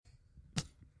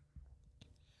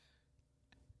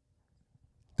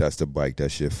That's the bike. That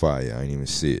shit fire. I ain't even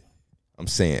see it. I'm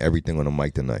saying everything on the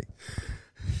mic tonight.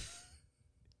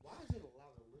 Why is it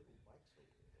allowed to live in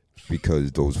bikes?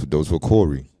 Because those were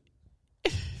Corey.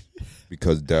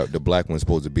 Because the black one's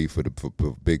supposed to be for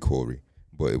big Corey,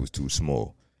 but it was too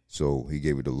small, so he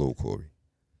gave it to little Corey.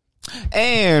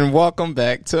 And welcome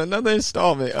back to another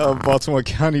installment of Baltimore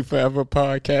County Forever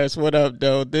podcast. What up,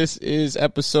 though? This is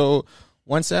episode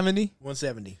 170?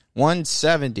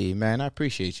 170, man. I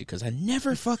appreciate you because I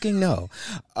never fucking know.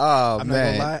 Oh, I'm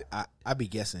man. not gonna lie, I be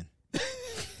guessing.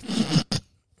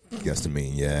 Guess to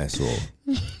mean your ass off.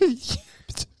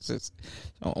 It's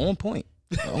on point.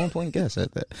 On point guess at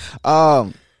that.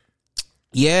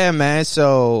 Yeah, man.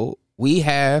 So we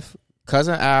have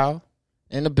Cousin Al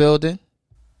in the building.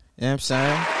 You know what I'm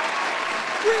saying?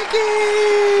 Ricky!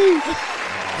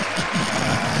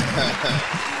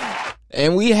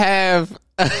 And we have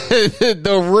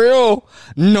the real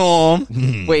Norm.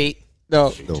 Wait, no.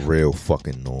 The real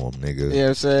fucking Norm, nigga. You know what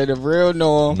I'm saying? The real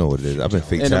Norm. No, it is. I've been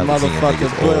fake And the talenting motherfucking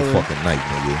niggas all building. fucking night,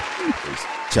 nigga. Just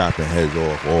chopping heads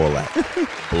off, all that.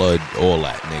 Blood, all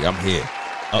that, nigga. I'm here.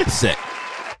 Upset.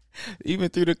 Even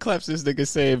through the clips, this nigga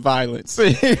saying violence.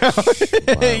 Violence,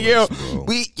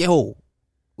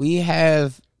 We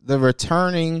have the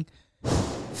returning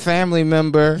family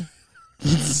member,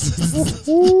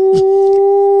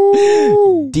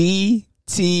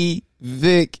 DT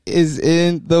Vic is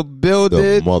in the building.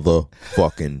 The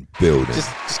motherfucking building.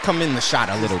 Just come in the shot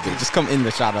a little bit. Just come in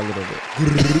the shot a little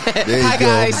bit. There you Hi, go.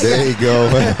 guys. There you go.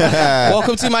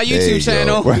 Welcome to my YouTube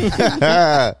channel.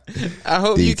 I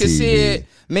hope you can see DTV. it.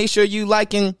 Make sure you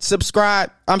like and subscribe.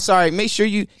 I'm sorry. Make sure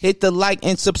you hit the like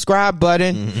and subscribe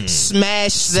button.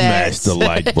 Smash that. Smash the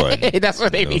like button. That's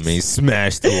what they You know what I mean. mean?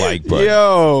 Smash the like button.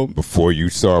 Yo. Before you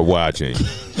start watching,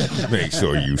 make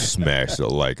sure you smash the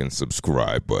like and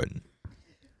subscribe button.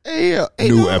 Hey,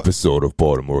 New episode of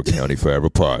Baltimore County Forever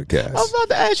podcast. I was about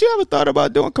to ask you, ever thought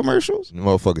about doing commercials?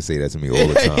 Motherfuckers say that to me all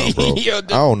the time, bro. Yo, I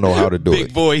don't know how to do Big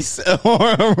it. voice.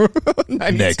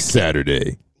 Next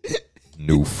Saturday,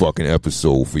 new fucking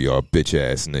episode for y'all bitch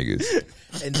ass niggas.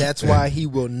 And that's why he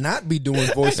will not be doing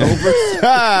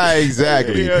voiceovers.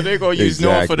 Exactly. Yeah, they're gonna use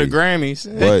Norm for the Grammys.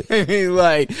 What?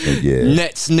 Like, Yeah.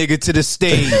 next nigga to the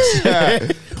stage.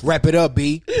 Wrap it up,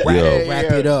 B. Wrap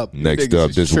Yeah. it up. Next Niggas up,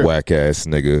 is this tripping. whack ass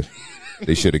nigga.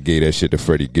 They should have gave that shit to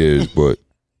Freddie Gibbs, but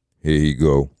here he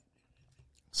go.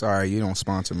 Sorry, you don't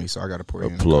sponsor me, so I gotta pour you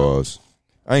in. Applause.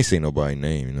 I ain't say nobody's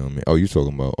name, you know what I mean? Oh, you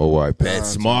talking about That's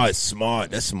smart.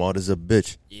 That's smart as a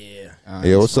bitch. Yeah.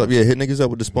 Hey, what's up? Yeah, hit niggas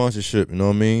up with the sponsorship, you know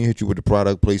what I mean? Hit you with the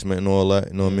product placement and all that,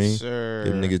 you know what I mean? Sir.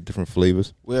 Give niggas different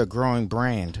flavors. We're a growing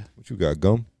brand. What you got,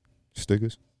 gum?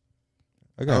 Stickers?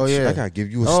 I Oh, yeah. gotta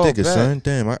give you a Oh, sticker, bet. son.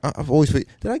 Damn, I've always did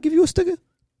I give you a sticker?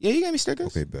 Yeah, you gave me stickers.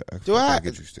 Okay, bet. Do I?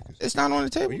 get you stickers. It's not on the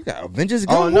table. You got Avengers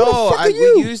gum? Oh Who no, the fuck are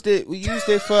you? we used it. We used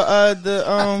it for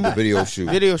the Video shoot.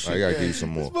 Video shoot, I gotta yeah. give you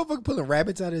some This more. motherfucker pulling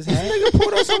rabbits out of his hat. Nigga,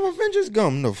 pulled out some Avengers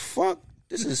gum. The fuck?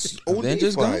 This is OD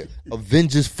Avengers gum? fire.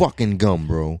 Avengers fucking gum,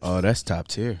 bro. Oh, that's top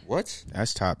tier. What?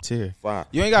 That's top tier. 5.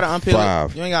 You ain't gotta unpeel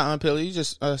Five. it. You ain't gotta unpeel it. You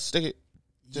just stick it.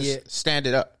 Just Yeah. stand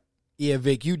it up. Yeah,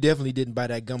 Vic, you definitely didn't buy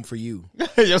that gum for you.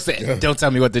 Yo, say, don't tell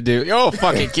me what to do. Yo,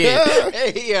 fucking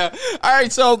kid. Yeah. All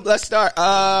right, so let's start.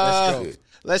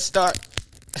 Let's start.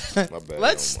 My bad.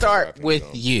 Let's start with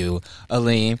you,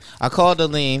 Aleem. I called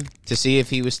Aleem to see if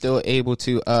he was still able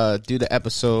to do the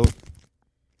episode.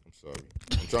 I'm sorry.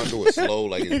 I'm trying to do it slow,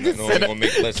 like it's gonna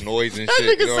make less noise and That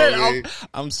shit. nigga You know said, what I mean?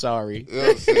 I'm sorry. You know what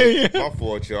I'm saying? My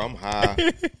fault, y'all. I'm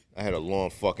high. I had a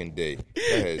long fucking day. Go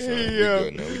ahead, son. We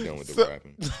good now. We done with the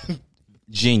rapping.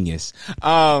 Genius.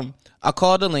 I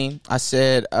called Aleem. I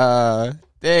said,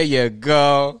 there you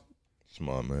go.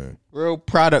 Smart man. Real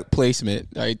product placement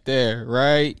right there,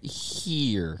 right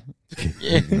here.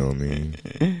 You know what I mean?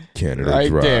 Canada Right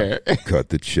Dry. there. Cut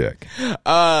the check.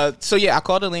 So yeah, I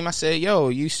called Aleem. I said, yo,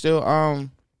 you still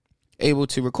able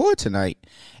to record tonight?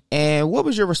 And what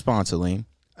was your response, Aleem?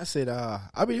 I said,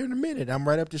 I'll be here in a minute. I'm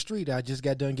right up the street. I just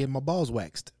got done getting my balls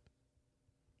waxed.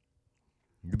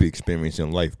 You be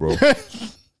experiencing life, bro.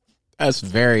 That's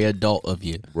very adult of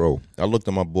you. Bro, I looked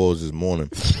at my balls this morning.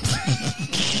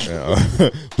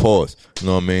 Pause. You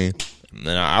know what I mean? And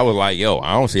I was like, yo,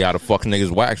 I don't see how the fuck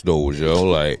niggas wax those, yo.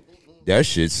 Like, that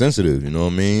shit's sensitive, you know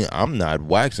what I mean? I'm not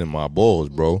waxing my balls,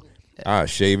 bro. I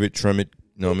shave it, trim it,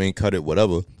 you know what I mean? Cut it,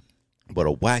 whatever. But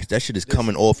a wax, that shit is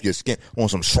coming off your skin on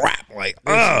some strap. Like,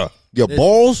 your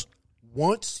balls?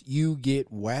 Once you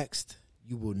get waxed,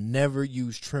 you will never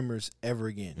use trimmers ever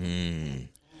again.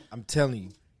 I'm telling you.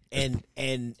 And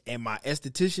my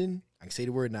esthetician, I can say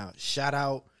the word now, shout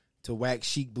out to Wax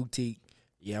Chic Boutique.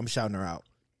 Yeah, I'm shouting her out.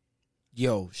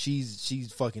 yo,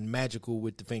 she's fucking magical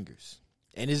with the fingers.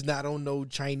 And it's not on no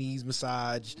Chinese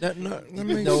massage. No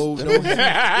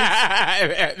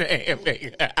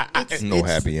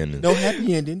happy endings. No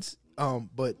happy endings.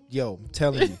 But yo, I'm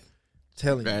telling you.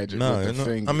 I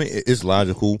mean, it's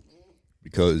logical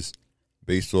because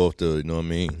based off the, you know what I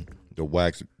mean, the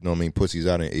wax, you know what I mean, pussies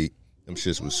I done ate, them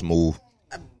shits was smooth,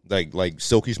 like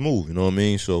silky smooth, you know what I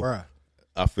mean. So bruh,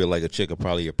 I feel like a chick would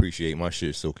probably appreciate my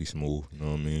shit silky smooth, you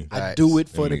know what I mean. I do it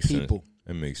for the people.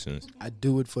 That makes sense. I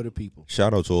do it for the people.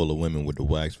 Shout out to all the women with the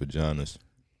wax vaginas.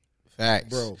 Facts,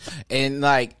 bro. And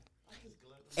like,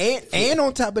 and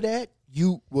on top of that,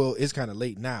 it's kind of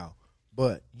late now.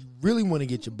 But you really want to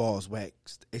get your balls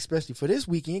waxed, especially for this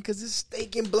weekend, because it's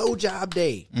steak and blowjob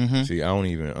day. Mm-hmm. See, I don't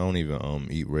even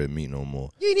eat red meat no more.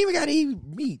 You ain't even got to eat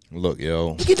meat. Look,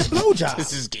 yo, you get the blowjob.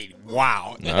 This is getting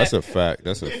wild. Nah, that's a fact.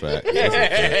 That's a fact.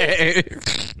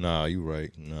 Nah, you right.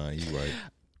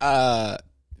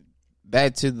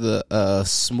 Back to the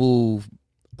smooth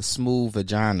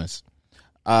vaginas.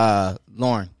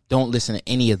 Lauren, don't listen to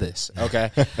any of this.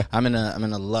 Okay, I'm in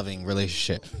a loving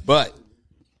relationship, but.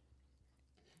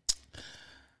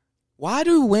 Why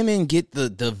do women get the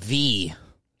V?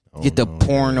 Get the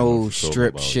porno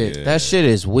strip shit. Yeah. That shit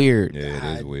is weird. Yeah,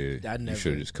 it is weird. You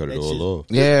should have just cut it all off.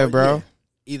 Yeah, bro. Yeah.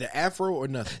 Either afro or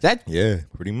nothing. Yeah,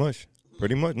 pretty much.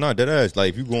 Nah, that ass.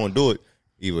 Like, if you going to do it,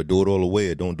 either do it all the way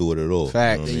or don't do it at all.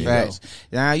 Facts, you know facts.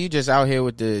 Now you just out here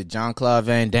with the Jean-Claude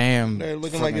Van Damme. Man,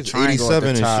 looking like it's 87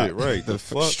 and shit, right? The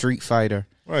Street Fighter.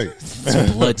 Right.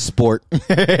 It's blood sport.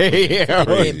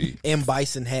 M.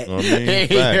 Bison hat. I mean,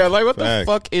 facts, like, what the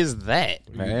fuck is that,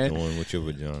 what man? What you doing with your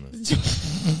vagina?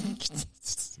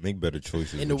 Make better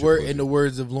choices. In the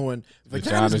words of Lauren,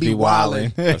 vaginas be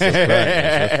wildin'. That's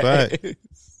a fact.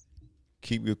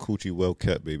 Keep your coochie well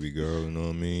kept, baby girl. You know what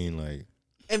I mean? Like,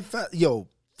 and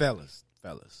fellas,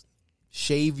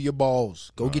 shave your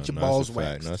balls. Go get your balls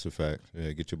waxed. That's a fact.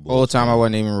 Yeah, get your balls. Whole time I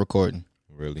wasn't even recording.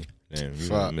 Really? Damn,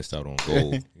 you missed out on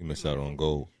gold. You missed out on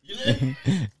gold.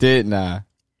 Didn't I?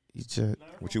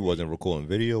 What, you wasn't recording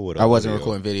video? I wasn't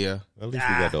recording video. At least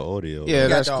we got the audio. Yeah,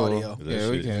 that's cool. Audio. Yeah,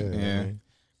 we can. Yeah.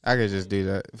 I could just do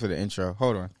that for the intro.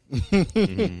 Hold on.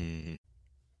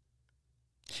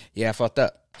 Yeah, I fucked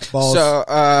up. Balls. So,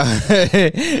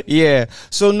 yeah.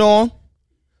 So, Norm.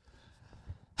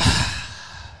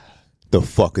 The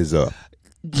fuck is up?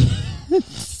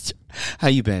 How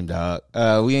you been, dog?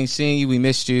 We ain't seen you. We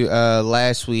missed you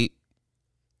last week.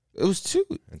 It was 2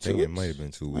 weeks. I think it might have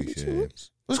been 2 weeks. Yeah.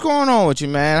 What's going on with you,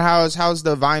 man? How's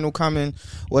the vinyl coming?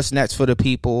 What's next for the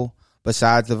people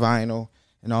besides the vinyl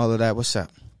and all of that? What's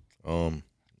up?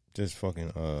 Just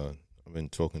fucking. I've been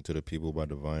talking to the people about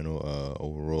the vinyl.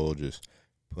 Overall, just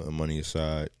putting money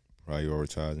aside,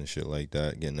 prioritizing shit like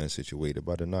that, getting that situated.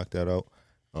 About to knock that out.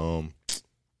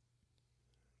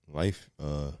 Life.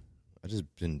 I just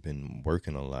been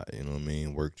working a lot, you know what I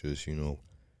mean? Work just, you know,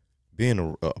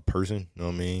 being a person, you know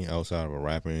what I mean, outside of a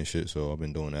rapper and shit. So I've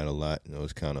been doing that a lot. You know,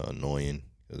 it's kind of annoying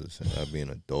because I being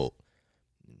an adult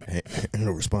and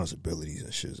the responsibilities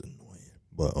and shit is annoying.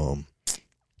 But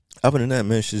other than that,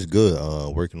 man, shit's good.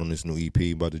 Working on this new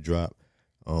EP about to drop.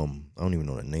 I don't even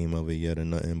know the name of it yet or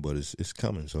nothing, but it's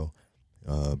coming. So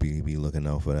be looking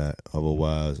out for that.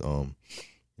 Otherwise,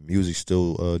 music's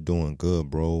still doing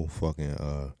good, bro.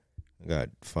 Fucking I got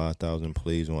 5,000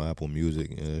 plays on Apple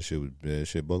Music, and that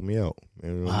shit bugged me out.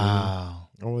 You know what I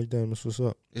mean? I'm like, damn, that's what's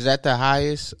up. Is that the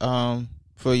highest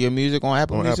for your music on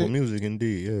Apple Music? On Apple Music,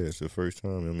 indeed. Yeah, it's the first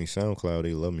time. I mean, SoundCloud,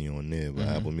 they love me on there, but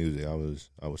Apple Music, I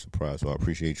was surprised. So I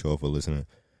appreciate y'all for listening.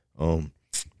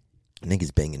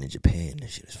 Niggas banging in Japan, that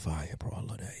shit is fire, bro. I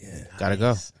love that. Yeah, gotta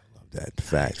go. That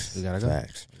facts. We gotta go.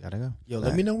 Facts. We gotta go. Yo,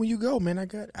 let me know when you go, man. I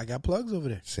got plugs over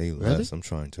there. Say less. Really? I'm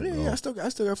trying to. Yeah, I still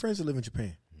got friends that live in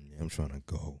Japan. I'm trying to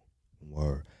go.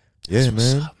 Word. Yeah,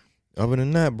 man. Other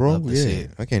than that, bro, yeah,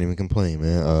 I can't even complain,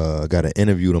 man. I got an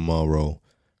interview tomorrow,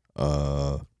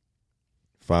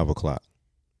 5:00.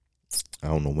 I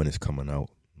don't know when it's coming out,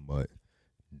 but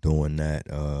doing that,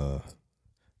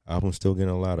 album's still getting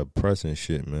a lot of press and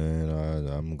shit, man.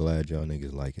 I'm glad y'all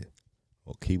niggas like it.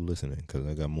 Well, keep listening because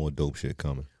I got more dope shit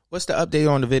coming. What's the update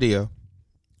on the video?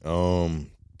 The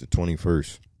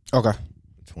 21st. Okay.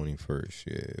 21st,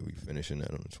 yeah, we finishing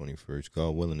that on the 21st. God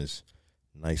willing, it's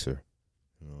nicer.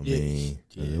 You know what I mean?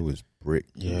 Yeah. It was brick.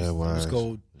 Yeah, it was. It was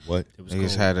gold. What? It was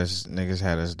niggas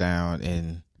had us down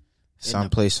in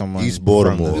someplace somewhere. East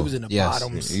Baltimore. It was in the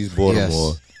bottoms. East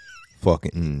Baltimore.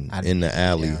 Fucking in the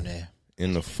alley.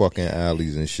 In the fucking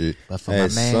alleys and shit. But for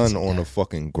had sun on the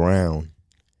fucking ground.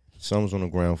 Son was on the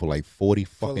ground for like 40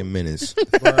 fucking minutes.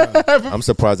 I'm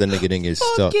surprised that nigga didn't get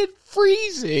stuck. Fucking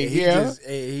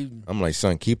freezing. I'm like,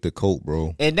 son, keep the coat,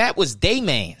 bro. And that was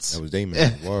Daymans. That was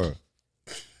Daymans. Word.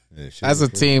 Yeah, as a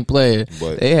team player,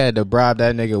 but they had to bribe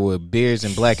that nigga with beers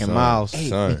and Black and Miles. Hey,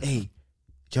 did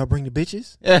y'all bring the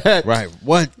bitches? Right.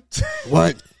 What?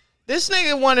 This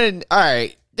nigga wanted. All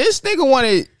right. This nigga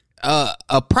wanted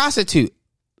a prostitute.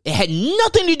 It had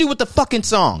nothing to do with the fucking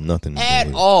song. Nothing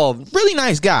at all. Really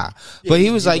nice guy. But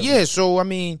he was like, yeah, so, I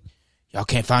mean, y'all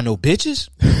can't find no bitches?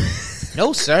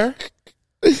 No, sir.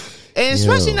 And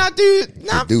especially not do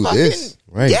fucking this.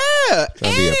 Right. Yeah. And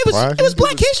it was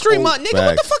Black History Month, nigga.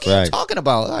 What the fuck are you talking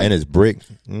about? Like, and it's brick.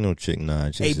 Chick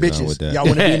nine. Hey, bitches. With that. Y'all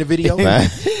want to be in the video?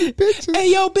 Bitches.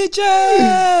 Hey, yo,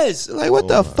 bitches. Like, what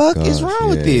the fuck is wrong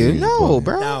with you? No,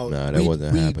 bro. Nah, that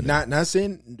wasn't happening. Not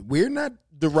saying, we're not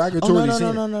derogatorily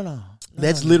saying. No.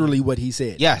 That's literally what he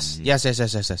said. Yes.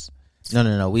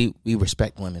 No. We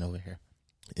respect women over here.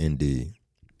 Indeed.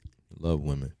 Love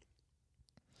women.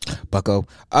 Bucko.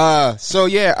 So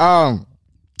yeah,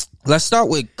 let's start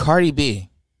with Cardi B.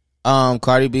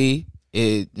 Cardi B,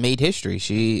 it made history.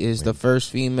 She is the first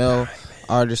female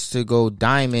artist to go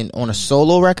diamond on a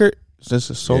solo record. Is this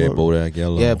a solo? Yeah, Bodak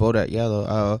Yellow. Yeah, Bodak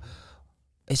Yellow.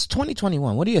 It's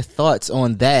 2021. What are your thoughts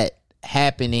on that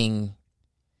happening?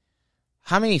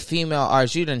 How many female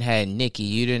artists? You done had Nicki,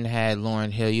 you done had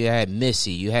Lauryn Hill, you had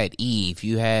Missy, you had Eve,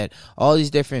 you had all these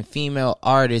different female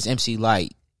artists, MC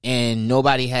Lyte, and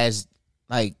nobody has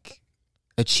like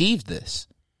achieved this.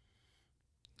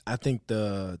 I think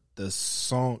the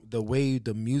song, the way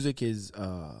the music is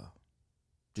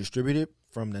distributed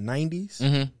from the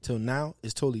 90s till now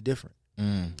is totally different.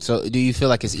 So do you feel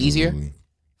like it's easier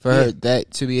for her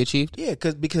that to be achieved? Yeah,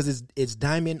 because it's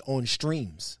diamond on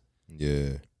streams.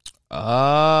 Yeah.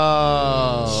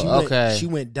 Oh, okay. She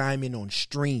went diamond on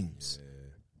streams.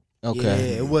 Yeah.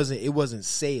 Okay. Yeah, it wasn't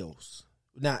sales,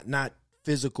 not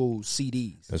physical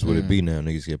CDs. That's what it be now.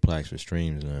 Niggas get plaques for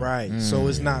streams now. Right. So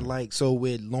it's not like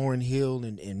with Lauryn Hill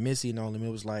and Missy and all them. It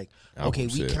was like, okay,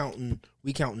 we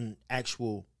counting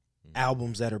actual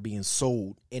albums that are being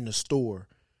sold in the store,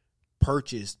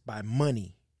 purchased by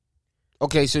money.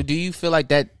 Okay, so do you feel like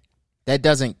that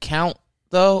doesn't count?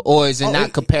 Though, or is it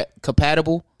not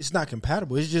compatible? It's not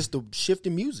compatible. It's just the shift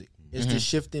in music. It's the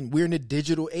shifting. We're in the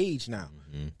digital age now.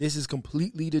 This is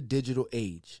completely the digital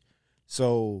age.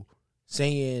 So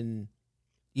saying,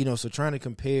 so trying to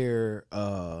compare,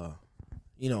 a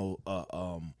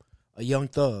Young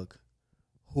Thug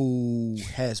who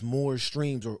has more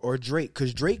streams or Drake,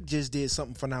 because Drake just did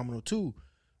something phenomenal too.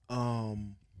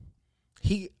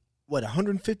 He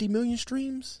 150 million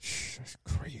streams? That's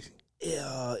crazy.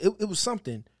 It was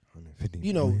something,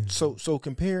 so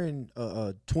comparing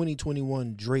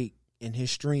 2021 Drake and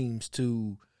his streams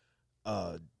to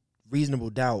Reasonable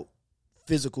Doubt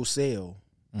physical sale,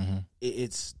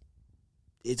 it's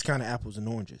kind of apples and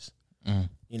oranges.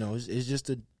 It's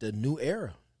just the new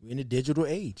era. We're in the digital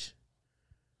age.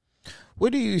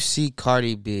 Where do you see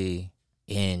Cardi B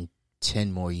in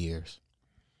 10 more years?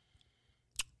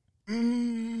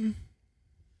 Because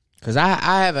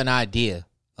I have an idea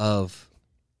of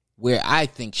where I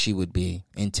think she would be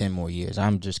in 10 more years.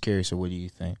 I'm just curious, what do you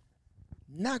think?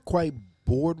 Not quite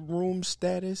boardroom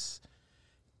status.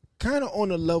 Kind of on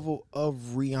the level of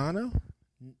Rihanna.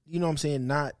 You know what I'm saying?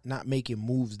 Not making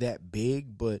moves that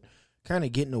big, but kind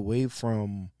of getting away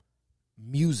from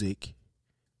music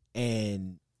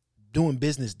and doing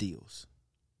business deals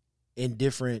in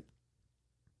different,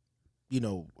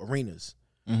 arenas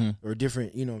or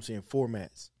different,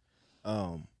 formats.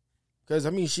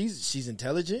 Because she's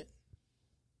intelligent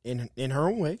in her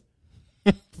own way.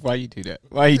 Why you do that?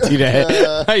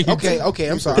 Okay.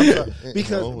 I'm sorry.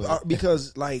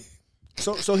 Because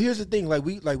so here's the thing.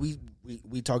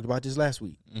 We talked about this last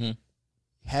week.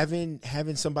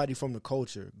 Having somebody from the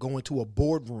culture go into a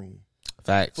boardroom,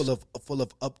 facts, full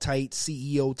of uptight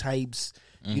CEO types.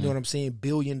 You know what I'm saying? $1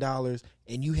 billion,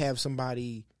 and you have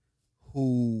somebody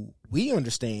who we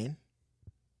understand.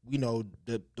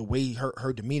 The way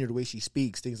her demeanor, the way she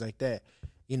speaks, things like that.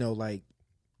 You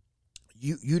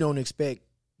don't expect.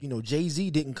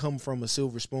 Jay-Z didn't come from a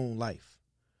silver spoon life,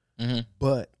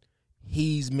 but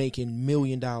he's making $1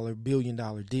 million, $1 billion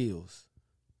deals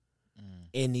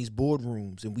in these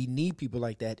boardrooms, and we need people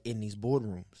like that in these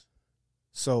boardrooms.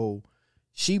 So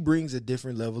she brings a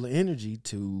different level of energy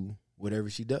to whatever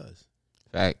she does.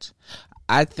 Facts.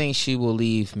 I think she will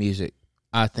leave music.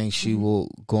 I think she will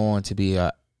go on to be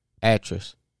a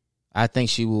actress. I think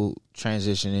she will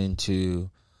transition into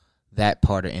that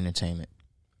part of entertainment,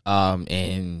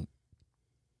 and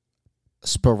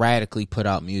sporadically put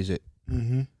out music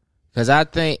Because I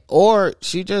think, or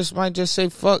she just might just say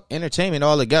fuck entertainment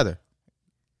altogether.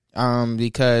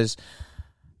 Because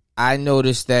I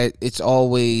noticed that it's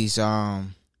always,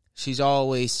 she's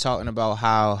always talking about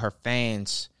how her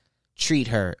fans treat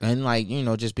her and like, you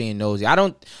know, just being nosy. I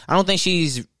don't think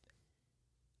she's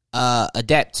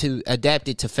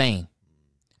adapted to fame.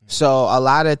 So a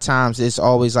lot of times it's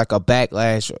always like a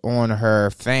backlash on her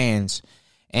fans,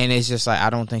 and it's just like I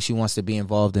don't think she wants to be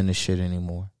involved in this shit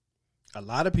anymore. A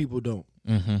lot of people don't.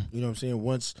 Mm-hmm. You know what I'm saying?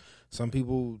 Once some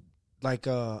people like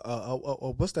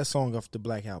what's that song off the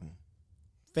Black album?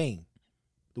 Fame.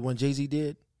 The one Jay-Z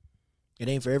did? It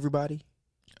Ain't For Everybody?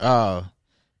 Oh.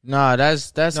 No,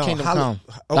 that's Kingdom Come.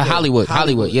 Okay. Hollywood.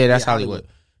 Yeah, that's Hollywood.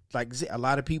 Like a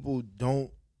lot of people don't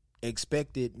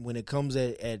expect it when it comes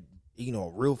at you know,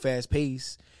 a real fast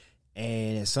pace,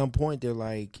 and at some point they're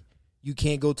like, you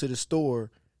can't go to the store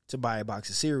to buy a box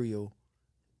of cereal,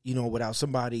 you know, without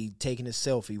somebody taking a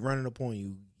selfie, running up on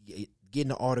you, getting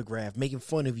an autograph, making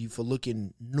fun of you for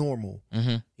looking normal.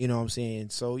 Mm-hmm. You know what I'm saying?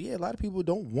 So yeah, a lot of people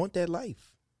don't want that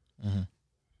life. Mm-hmm.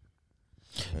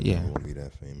 I never want to be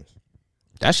that famous.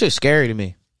 That shit's scary to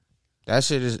me. That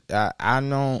shit is. I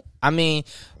know. I mean,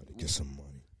 get some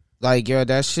money. Like, yo,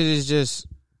 that shit is just.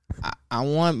 I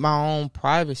want my own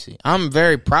privacy. I'm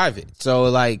very private, so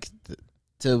like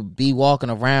to be walking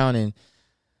around and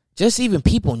just even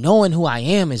people knowing who I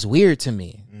am is weird to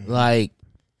me. Mm-hmm. Like,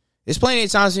 there's plenty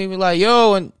of times people be like,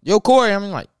 yo, Corey.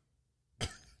 I'm like,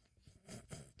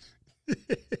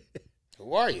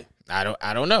 who are you? I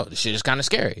don't know. The shit is kind of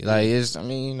scary. Like, it's. I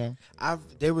mean, you know.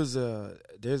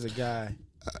 There's a guy.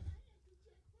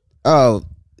 Oh,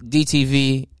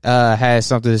 DTV has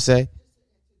something to say.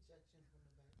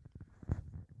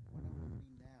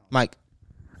 Mike.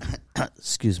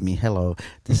 Excuse me. Hello.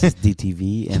 This is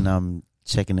DTV, and I'm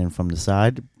checking in from the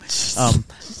side.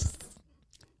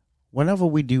 Whenever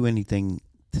we do anything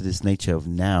to this nature of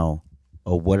now,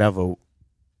 or whatever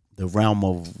the realm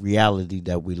of reality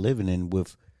that we're living in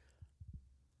with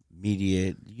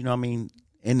media, you know what I mean,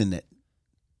 internet,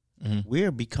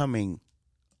 we're becoming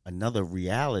another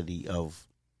reality of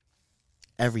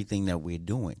everything that we're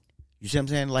doing. You see what I'm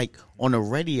saying? Like on the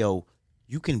radio,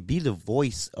 you can be the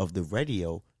voice of the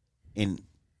radio and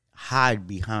hide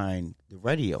behind the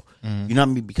radio. Mm-hmm. You know what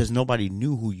I mean? Because nobody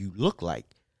knew who you look like.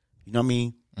 You know what I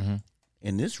mean? Mm-hmm.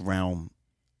 In this realm,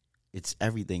 it's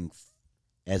everything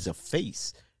as a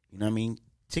face. You know what I mean?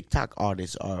 TikTok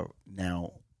artists are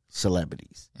now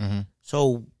celebrities. Mm-hmm.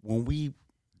 So when we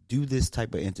do this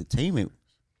type of entertainment,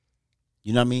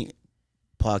 you know what I mean?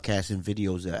 Podcasts and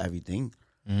videos and everything.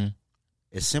 Mm-hmm.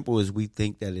 As simple as we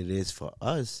think that it is for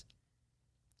us,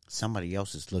 somebody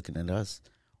else is looking at us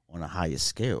on a higher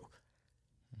scale.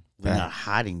 We're not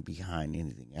hiding behind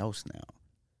anything else now.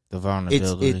 The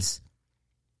vulnerability. It's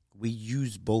we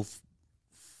use both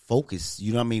focus.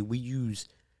 You know what I mean? We use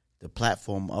the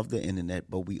platform of the internet,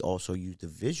 but we also use the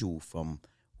visual from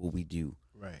what we do.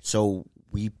 Right. So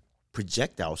we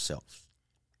project ourselves,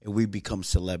 and we become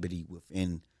celebrity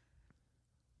within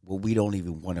what we don't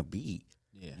even want to be.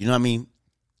 Yeah. You know what I mean?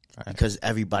 Right. Because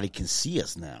everybody can see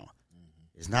us now.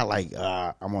 Mm-hmm. It's not like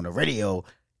I'm on the radio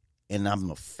and I'm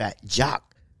a fat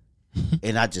jock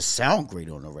and I just sound great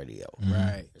on the radio.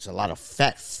 Right. There's a lot of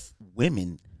fat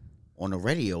women on the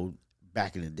radio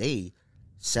back in the day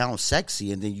sound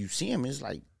sexy, and then you see them, it's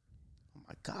like, oh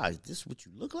my God, is this what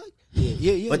you look like?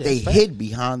 Yeah. But they hid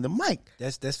behind the mic.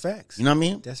 That's facts. You know what I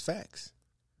mean? That's facts.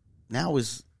 Now we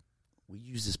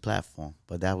use this platform,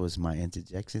 but that was my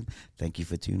interjection. Thank you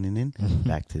for tuning in.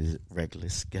 Back to the regular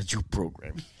scheduled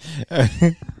program.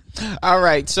 All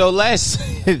right. So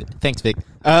thanks, Vic.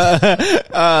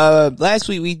 Last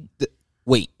week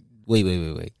wait.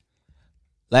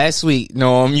 Last week,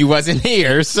 Norm, you wasn't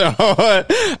here, so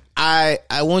I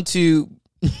want to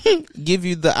give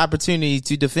you the opportunity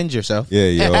to defend yourself. Yeah,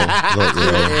 yo. Look,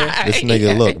 yo. This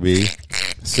nigga, look, B.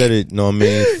 Said it, know what I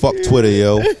mean? Fuck Twitter,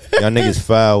 yo. Y'all niggas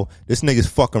foul. This nigga's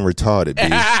fucking retarded, B.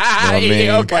 Know what I mean?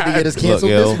 About to get us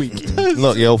canceled this week.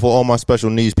 Look, yo, for all my special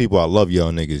needs people, I love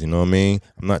y'all niggas, you know what I mean?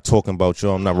 I'm not talking about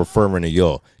y'all. I'm not referring to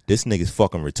y'all. This nigga's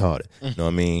fucking retarded. You know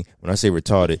what I mean? When I say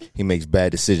retarded, he makes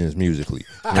bad decisions musically.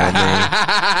 You know what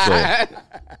I mean? So,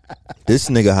 this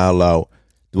nigga holla out,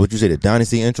 what you say, the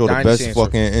Dynasty intro, the best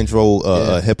fucking intro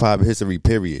hip-hop history,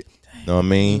 period. You know what I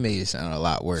mean? He made it sound a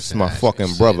lot worse. It's my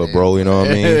fucking brother, bro. You know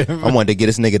what I mean? I wanted to get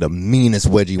this nigga the meanest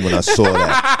wedgie when I saw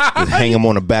that. Just hang him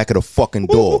on the back of the fucking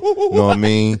door. You know what I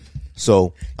mean?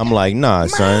 So I'm like, nah,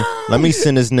 son. Let me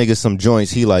send this nigga some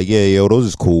joints. He like, yeah, yo, those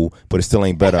is cool, but it still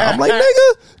ain't better. I'm like,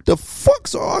 nigga, the fuck?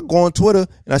 So I go on Twitter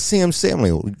and I see him say, I'm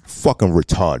like, oh, fucking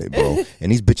retarded, bro.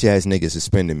 And these bitch ass niggas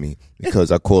suspended me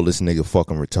because I call this nigga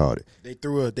fucking retarded. They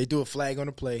threw a flag on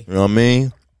the play. You know what I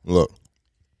mean? Look,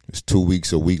 it's 2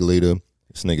 weeks, a week later.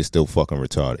 This nigga still fucking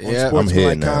retarded. Yeah, I'm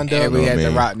here now. And we had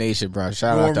the Rock Nation, bro.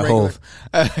 Shout out to Hov.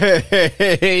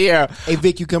 Yeah. Hey,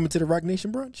 Vic, you coming to the Rock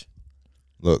Nation brunch?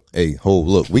 Look, hey, Hov,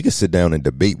 look, we can sit down and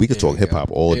debate. We can talk hip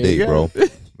hop all day, bro.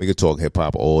 We can talk hip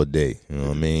hop all day. You know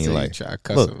what I mean? So like, try to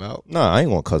cuss him out. Nah, I ain't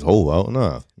gonna cuss Hov out.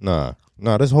 Nah,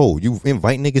 that's Hov. You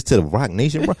invite niggas to the Rock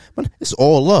Nation, bro. It's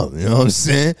all love. You know what I'm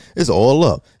saying? It's all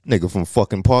love. Nigga from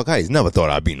fucking Park Heights. Never thought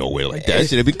I'd be nowhere like that.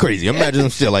 Shit'd be crazy. Imagine some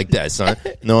shit like that, son.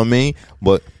 You know what I mean?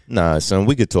 But nah, son,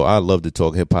 we could talk. I love to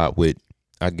talk hip hop with,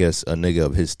 I guess, a nigga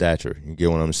of his stature. You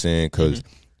get what I'm saying? Because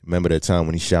remember that time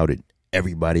when he shouted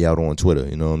everybody out on Twitter?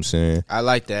 You know what I'm saying? I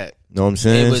like that. You know what I'm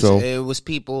saying? It was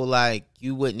people like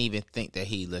you wouldn't even think that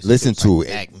he listened to it.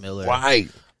 Mac Miller, right?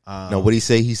 Now what he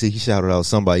say? He said he shouted out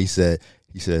somebody. He said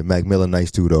Mac Miller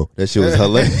nice too though. That shit was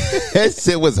hilarious. That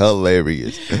shit was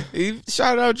hilarious. He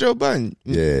shouted out Joe Budden.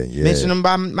 Yeah. Mentioned him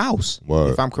by mouse.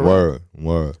 Word, if I'm correct.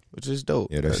 Word. Which is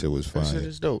dope. Yeah, that shit was fire. That shit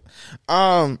is dope.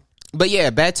 But yeah,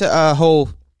 back to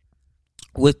Hov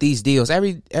with these deals.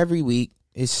 Every week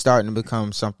it's starting to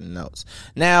become something else.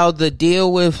 Now the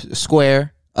deal with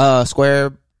Square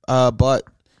bought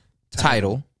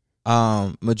Tidal,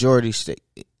 majority stake.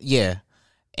 Yeah.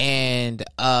 And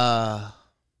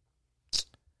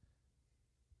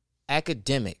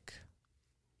Academic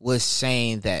was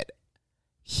saying that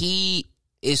he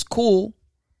is cool,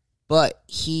 but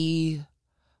he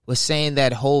was saying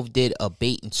that Hov did a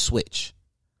bait and switch.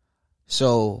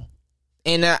 So,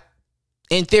 in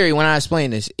theory, when I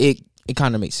explain this, it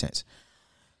kind of makes sense.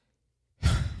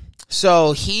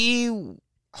 So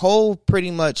Hov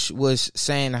pretty much was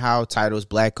saying how Tidal's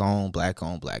black owned.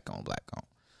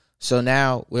 So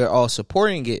now we're all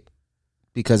supporting it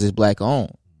because it's black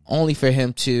owned, only for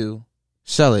him to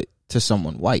sell it to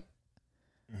someone white.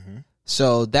 Mm-hmm.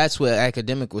 So that's what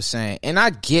Academic was saying. And I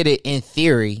get it in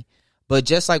theory, but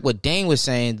just like what Dane was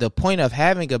saying, the point of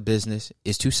having a business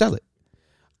is to sell it.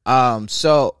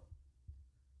 So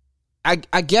I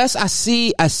guess I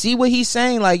see what he's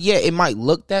saying. Like, yeah, it might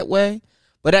look that way,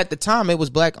 but at the time it was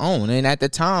black owned. And at the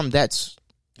time that's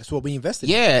what we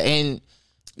invested in. Yeah, and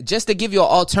just to give you an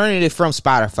alternative from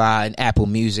Spotify and Apple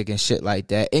Music and shit like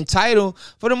that. And Tidal,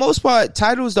 for the most part,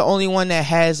 Tidal is the only one that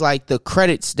has like the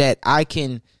credits that I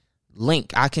can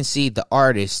link. I can see the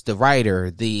artist, the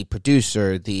writer, the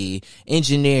producer, the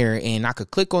engineer, and I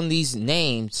could click on these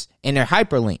names and they're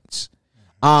hyperlinks.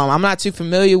 I'm not too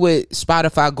familiar with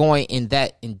Spotify going in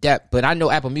depth, but I know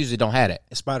Apple Music don't have that.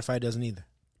 Spotify doesn't either.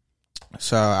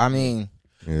 So I mean,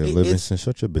 yeah, Livingston,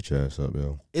 shut your bitch ass up,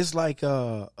 yo. It's like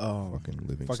fucking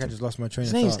Livingston. Fuck, I just lost my train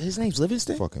of thought. His name's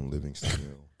Livingston. Fucking Livingston,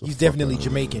 yo. He's definitely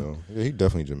Jamaican. Yo. Yeah, he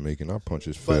definitely Jamaican. I'll punch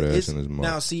his fat ass in his mouth.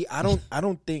 Now, see, I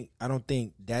don't think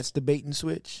that's the bait and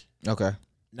switch. Okay.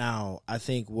 Now, I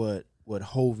think what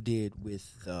Hov did with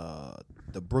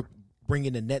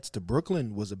bringing the Nets to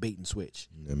Brooklyn was a bait and switch.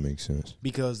 That makes sense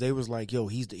because they was like, yo,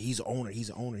 he's the owner,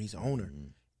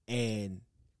 and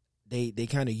they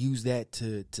kind of use that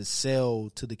to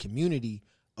sell to the community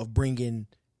of bringing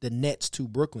the Nets to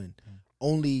Brooklyn.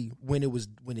 Only when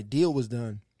the deal was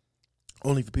done,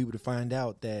 only for people to find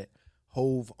out that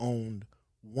Hov owned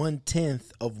 1/10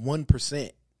 of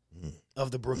 1% of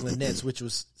the Brooklyn Nets, which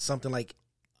was something like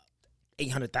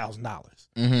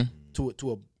 $800,000 to a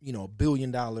 $1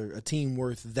 billion a team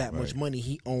worth that much money.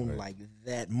 He owned like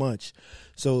that much,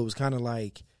 so it was kind of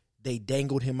like they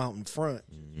dangled him out in front.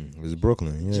 It was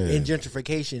Brooklyn, yeah, in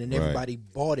gentrification, and everybody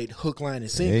bought it hook, line,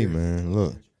 and sinker. Hey man,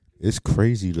 look, it's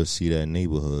crazy to see that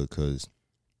neighborhood because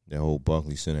that whole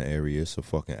Barclays Center area, it's a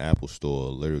fucking Apple store.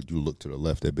 Literally, you look to the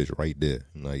left, that bitch right there.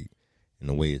 Like, in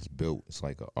the way it's built, it's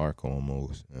like an arc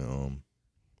almost.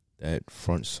 That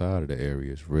front side of the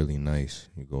area is really nice.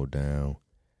 You go down,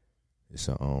 it's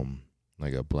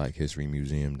like a Black History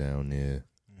Museum down there.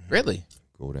 Really?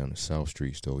 Go down to South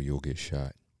Street store, you'll get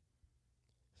shot.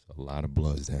 There's a lot of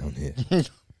bloods down there.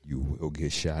 You will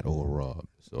get shot or robbed.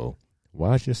 So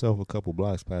watch yourself a couple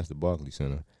blocks past the Barclays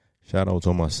Center. Shout out to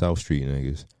all my South Street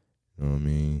niggas. You know what I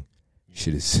mean?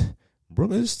 Shit is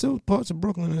Brooklyn. There's still parts of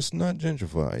Brooklyn that's not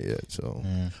gentrified yet. So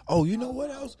oh, you know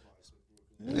what else?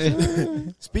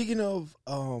 Speaking of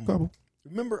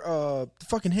remember the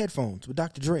fucking headphones with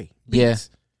Dr. Dre? Beats?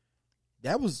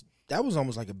 Yeah. That was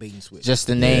almost like a bait and switch. Just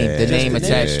the name, the name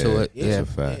attached to it. Yeah, a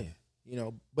fact. Yeah. You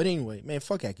know, but anyway, man,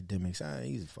 fuck Academics.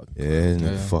 He's a fucking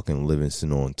and fucking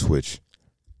Livingston on Twitch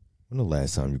When the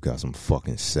last time you got some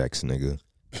fucking sex, nigga?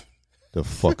 The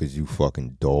fuck is you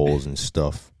fucking dolls and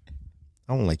stuff?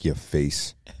 I don't like your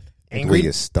face. The way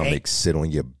your stomach sit on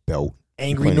your belt.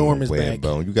 Angry Norm is back.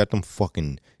 Belt. You got them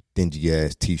fucking dingy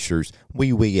ass t-shirts. Where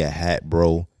you wear your hat,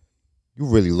 bro? You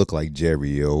really look like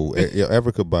Jerry, yo.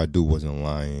 Erykah Badu wasn't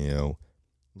lying, yo.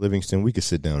 Livingston, we could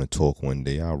sit down and talk one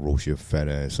day. I'll roast your fat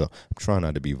ass up. I'm trying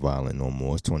not to be violent no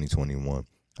more. It's 2021.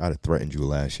 I'd have threatened you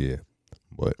last year,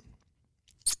 but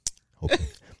hope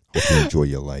you enjoy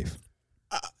your life.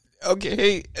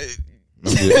 Okay.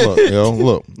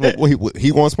 Look.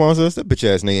 He going to sponsor us? That bitch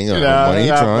ass nigga ain't got no money.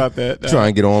 He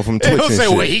trying to get on from Twitch. Don't say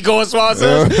what he going to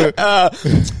sponsor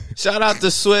us. Shout out to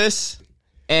Swizz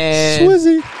and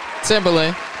Swizzy.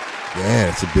 Timberland. Yeah,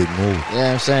 it's a big move.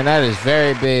 Yeah, I'm saying that is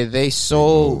very big. They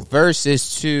sold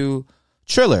Versus to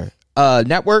Triller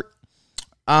Network.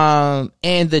 And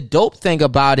the dope thing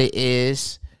about it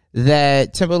is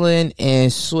that Timberland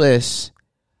and Swizz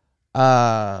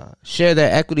share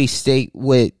their equity stake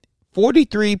with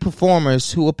 43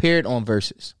 performers who appeared on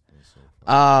Versus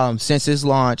since its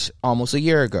launch almost a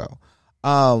year ago.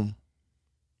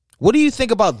 What do you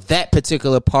think about that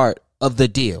particular part of the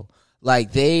deal?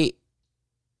 Like they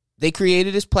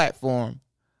created this platform,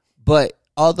 but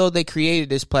although they created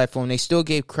this platform, they still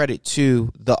gave credit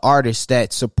to the artists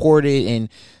that supported and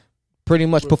pretty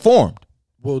much performed.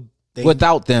 Well,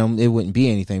 without them, it wouldn't be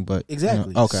anything. But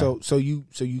exactly. Okay. So you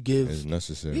give it's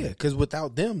necessary. Yeah, because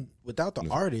without them, without the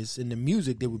artists and the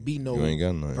music, there would be no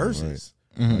Versus.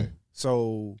 Right. Mm-hmm. Right.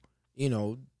 So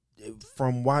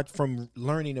from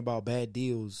learning about bad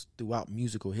deals throughout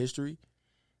musical history,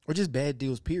 or just bad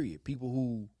deals, period. People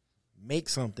who make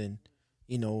something,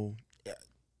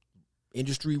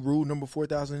 industry rule number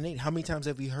 4008. How many times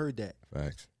have we heard that?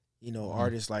 Facts.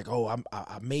 Artists like, oh,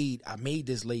 I made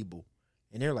this label.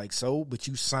 And they're like, so, but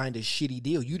you signed a shitty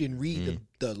deal. You didn't read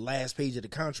the last page of the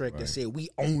contract that said, we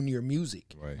own your music.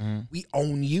 Right. We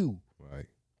own you. Right.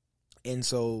 And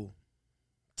so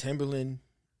Timberland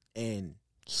and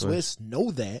Swizz know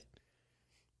that.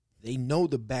 They know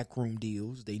the backroom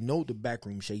deals. They know the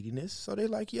backroom shadiness. So they're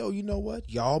like, yo, you know what?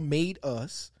 Y'all made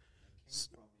us.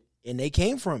 And they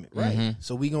came from it, right?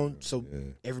 Mm-hmm. So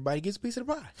everybody gets a piece of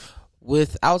the pie.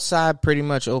 With Outside pretty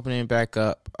much opening back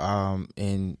up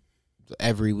in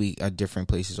every week, different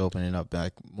places opening up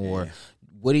back more. Yeah.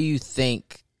 What do you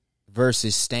think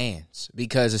Versus stands?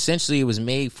 Because essentially it was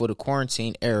made for the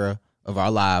quarantine era of our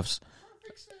lives.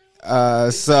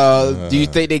 So do you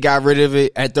think they got rid of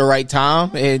it at the right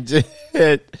time? And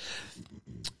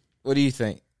what do you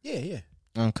think? Yeah.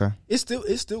 Okay. It's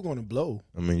still going to blow.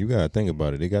 I mean, you got to think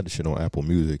about it. They got the shit on Apple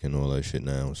Music and all that shit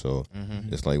now. So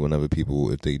it's like whenever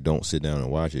people, if they don't sit down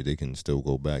and watch it, they can still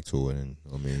go back to it. And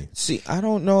see, I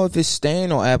don't know if it's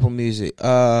staying on Apple Music.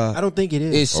 I don't think it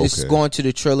is. It's going to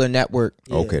the Triller Network.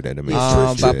 Yeah. Okay, that makes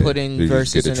sense. By putting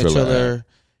Versus in the Triller.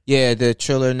 Yeah, the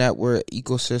Triller Network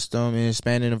ecosystem and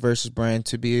expanding the Versus brand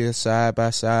to be a side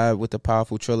by side with the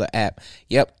powerful Triller app.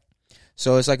 Yep.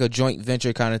 So it's like a joint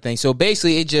venture kind of thing. So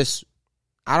basically, it just,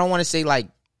 I don't want to say like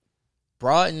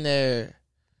broaden their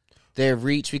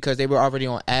reach because they were already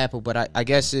on Apple, but I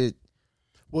guess it.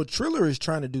 Well, Triller is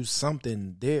trying to do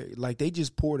something. They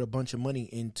just poured a bunch of money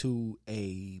into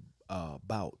a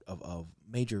bout of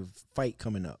major fight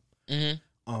coming up. Mm-hmm.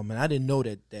 And I didn't know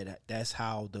that's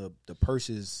how the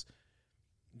purses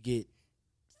get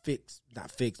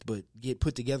get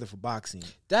put together for boxing.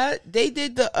 That they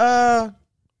did the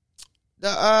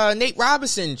Nate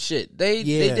Robinson shit. They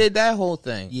did that whole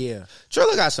thing. Yeah.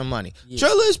 Triller got some money. Yeah.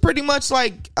 Triller is pretty much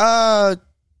like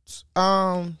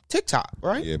TikTok,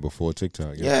 right? Yeah, before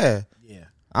TikTok. Yeah.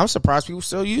 I'm surprised people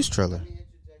still use Triller.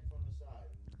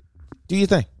 Do you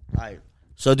think? All right.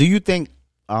 So do you think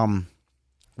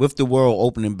with the world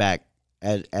opening back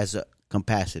as a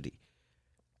capacity,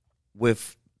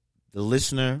 with the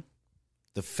listener,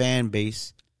 the fan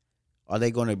base, are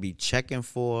they going to be checking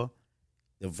for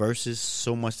the Versus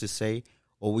so much to say,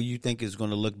 or will you think it's going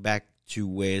to look back to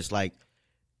where it's like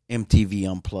MTV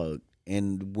Unplugged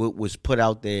and what was put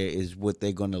out there is what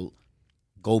they're going to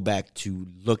go back to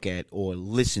look at or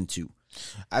listen to?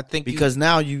 I think because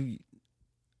now you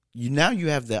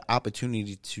have the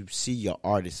opportunity to see your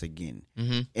artists again,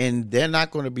 and they're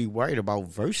not going to be worried about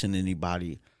versing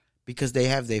anybody because they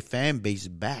have their fan base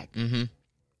back. Mm-hmm.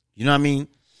 You know what I mean?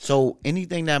 So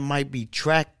anything that might be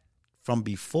tracked from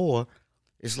before,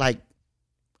 it's like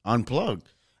unplugged.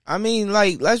 I mean,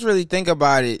 like, let's really think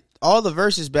about it. All the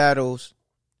Versus battles,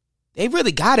 they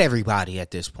really got everybody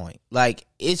at this point. Like,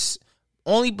 it's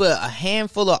only but a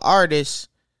handful of artists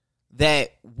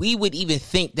that we would even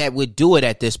think that would do it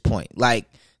at this point. Like,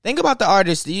 think about the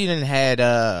artists that you didn't had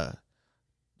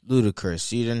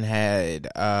Ludacris. You done had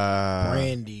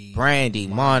Brandy,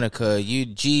 Monica, you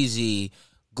Jeezy,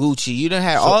 Gucci. You done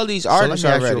had all these artists let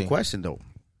me already. ask you a question though,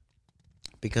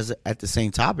 because at the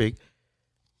same topic,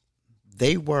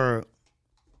 they were,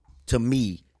 to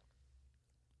me,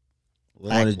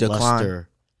 lackluster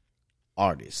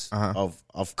artists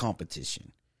of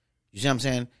competition. You see what I'm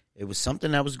saying? It was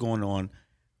something that was going on.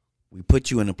 We put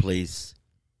you in a place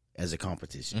as a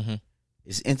competition. Mm-hmm.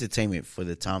 It's entertainment for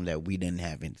the time that we didn't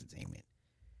have entertainment.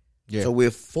 Yeah. So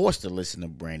we're forced to listen to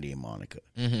Brandy and Monica.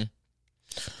 Mm-hmm.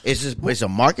 It's a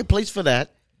marketplace for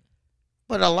that,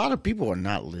 but a lot of people are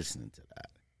not listening to that.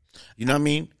 You know what I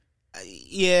mean?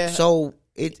 Yeah. So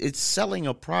it's selling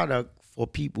a product for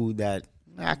people that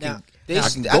I think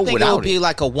it'll be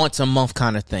like a once a month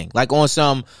kind of thing, like on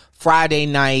some Friday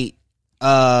night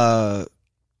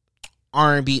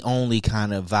R&B only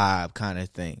kind of vibe kind of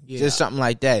thing. Yeah. Just something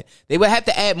like that. They would have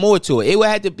to add more to it. It would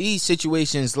have to be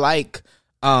situations like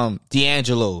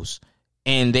D'Angelo's,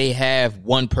 and they have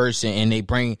one person and they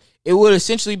bring. It would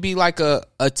essentially be like a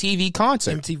TV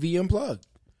concert, MTV Unplugged,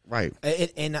 right?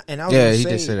 And I was gonna he say,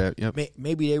 did say that. Yep.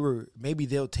 Maybe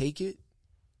they'll take it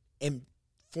and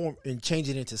form and change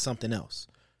it into something else,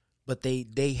 but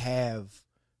they have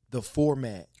the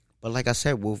format. But like I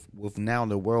said, with now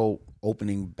the world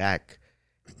opening back,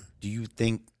 do you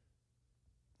think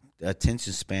the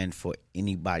attention span for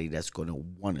anybody that's going to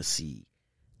want to see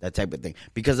that type of thing?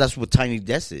 Because that's what Tiny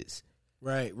Desk is.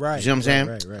 Right. You know what I'm saying?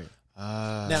 Right.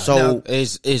 Now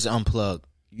is Unplugged.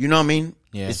 You know what I mean?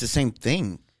 Yeah. It's the same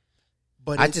thing.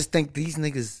 But I just think these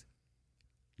niggas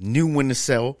knew when to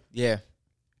sell. Yeah.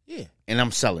 And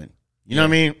I'm selling. You know what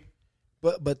I mean?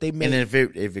 But they made. And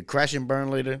if it crash and burn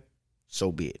later,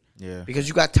 so be it. Yeah. Because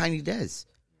you got Tiny Desk.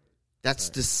 That's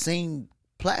the same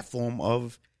platform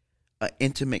of an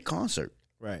intimate concert.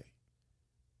 Right.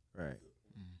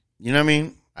 You know what I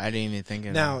mean? I didn't even think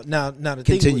of that. Now the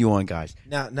continue thing on, guys.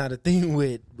 Now the thing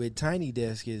with Tiny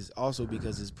Desk is also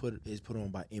because it's put on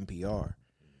by NPR.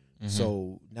 Mm-hmm.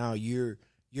 So now you're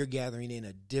gathering in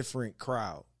a different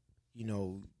crowd. You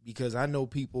know, because I know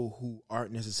people who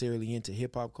aren't necessarily into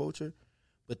hip hop culture,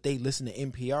 but they listen to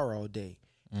NPR all day.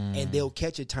 And they'll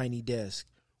catch a Tiny Desk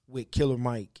with Killer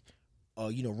Mike,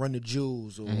 Run the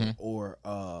Jewels or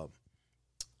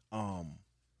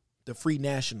the Free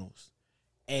Nationals,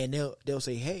 and they'll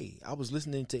say, "Hey, I was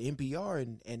listening to NPR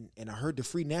and I heard the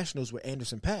Free Nationals with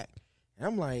Anderson .Paak," and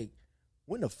I'm like,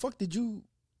 "When the fuck did you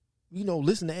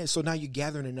listen to that?" So now you're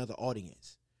gathering another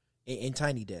audience in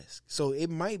Tiny Desk. So it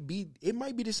might be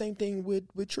the same thing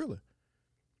with Triller,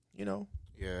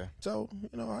 Yeah. So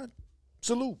I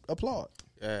salute, applaud.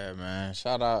 Yeah, man.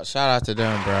 Shout out to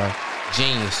them, bro.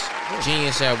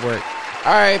 Genius at work.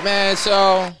 All right, man.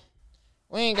 So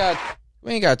we ain't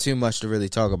got too much to really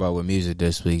talk about with music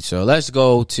this week. So let's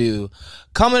go to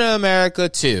Coming to America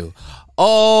 2.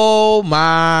 Oh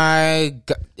my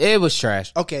God, it was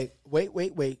trash. Okay,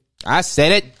 wait. I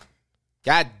said it.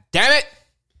 God damn it.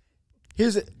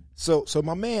 Here's it. So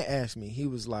my man asked me. He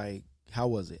was like, "How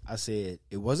was it?" I said,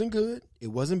 "It wasn't good. It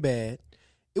wasn't bad.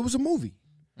 It was a movie."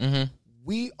 Mm-hmm.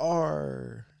 We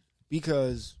are,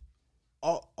 because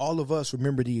all of us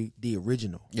remember the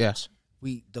original. Yes.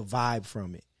 The vibe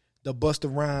from it. The Busta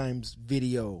Rhymes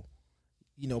video.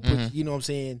 You know what I'm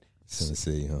saying? So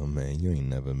say, oh man, you ain't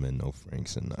never met no Frank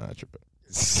Sinatra.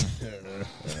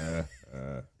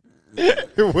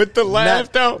 With the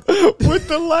laugh though.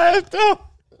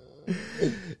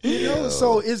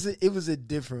 So it was a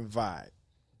different vibe.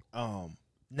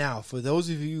 Now, for those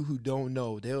of you who don't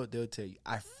know, they'll tell you,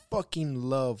 I fucking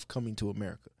love Coming to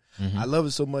America. Mm-hmm. I love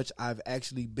it so much, I've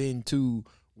actually been to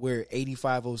where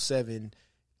 8507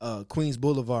 Queens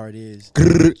Boulevard is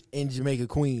in Jamaica,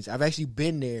 Queens. I've actually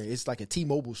been there. It's like a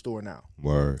T-Mobile store now.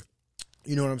 Word.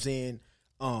 You know what I'm saying?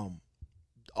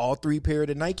 All 3 pair of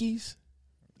the Nikes,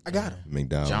 I got them.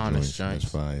 McDonald's joints.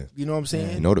 That's fire. You know what I'm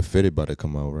saying? You know the Fitted about to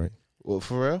come out, right? Well,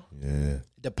 for real? Yeah.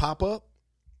 The pop-up,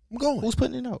 I'm going. Who's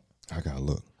putting it out? I gotta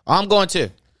look. I'm going to.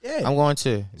 Yeah, I'm going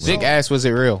to. Zick asked, "Was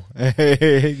it real?" Yeah,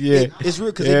 it's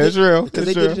real. It's real because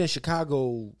they did it in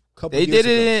Chicago. They did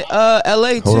it in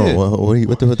L.A. too. Hold on,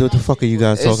 what the fuck are you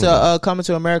guys talking about? It's Coming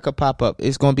to America pop up.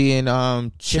 It's going to be in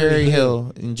Cherry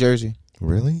Hill in Jersey.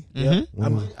 Really? Mm-hmm.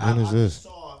 When is this? It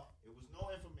was no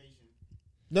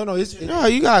information. No, No,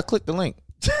 you gotta click the link.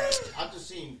 I just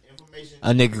seen information. A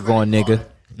nigga going nigga.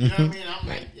 You know what I mean? I'm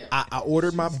like, yeah. I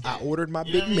ordered my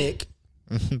Big Mick.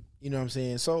 You know what I'm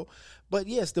saying? So, but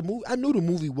yes, the movie. I knew the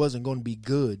movie wasn't going to be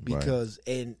good because,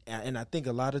 and I think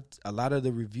a lot of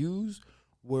the reviews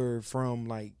were from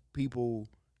like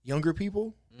younger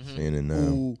people, seeing it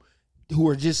now, who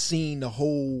are just seeing the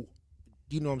whole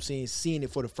you know what I'm saying, seeing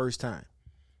it for the first time.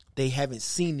 They haven't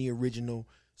seen the original,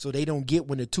 so they don't get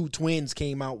when the two twins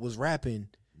came out was rapping.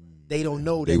 They don't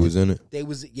know that they was in it.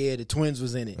 The twins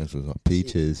was in it. That's what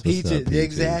Peaches. Peaches,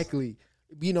 exactly.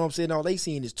 You know what I'm saying? All they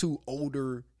seeing is two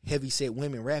older, heavy-set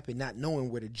women rapping, not knowing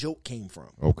where the joke came from.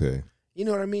 Okay. You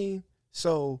know what I mean?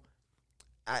 So,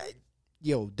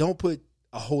 don't put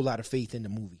a whole lot of faith in the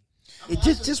movie.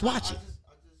 Just watch it.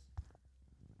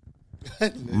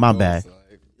 My bad.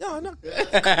 No.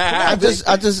 I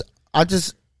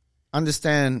just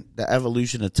understand the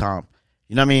evolution of Tom.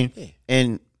 You know what I mean? Yeah.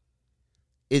 And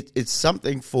it's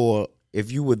something for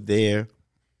if you were there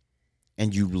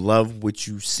and you love what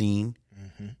you've seen,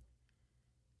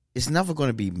 it's never going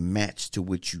to be matched to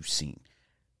what you've seen.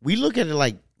 We look at it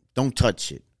like, don't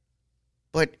touch it.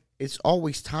 But it's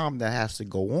always time that has to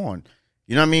go on.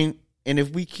 You know what I mean? And if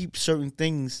we keep certain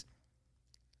things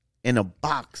in a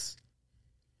box,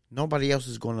 nobody else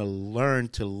is going to learn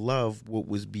to love what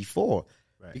was before.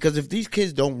 Right. Because if these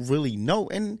kids don't really know,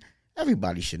 and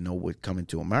everybody should know what Coming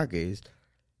to America is,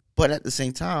 but at the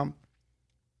same time,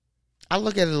 I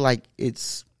look at it like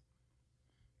it's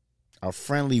a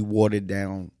friendly, watered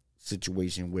down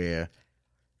situation where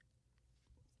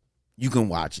you can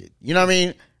watch it. You know what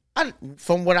I mean?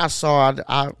 From what I saw,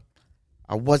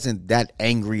 I wasn't that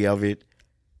angry of it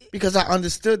because I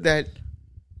understood that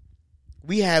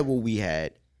we had what we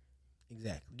had.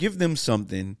 Exactly. Give them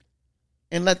something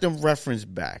and let them reference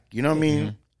back. You know what I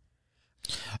mean?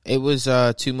 It was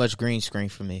too much green screen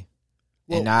for me.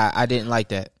 Well, and I didn't like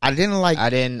that. I didn't like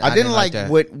that.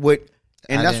 what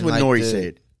and that's what Nori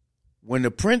said. When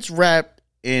the Prince rapped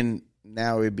and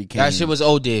now it became that shit was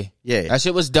OD. Yeah. That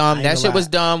shit was dumb. That shit was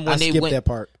dumb when they went that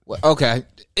part. Okay.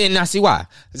 And I see why.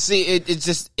 See it's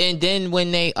just and then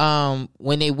when they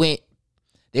went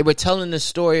they were telling the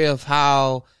story of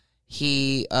how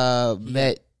he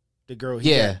met the girl.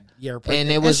 Yeah. And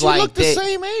it was she like looked the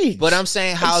same age. But I'm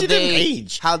saying how they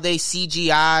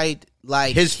CGI'd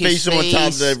like his face on top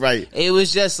of the right. It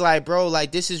was just like, bro,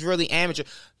 like this is really amateur.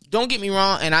 Don't get me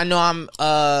wrong, and I know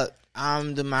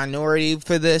I'm the minority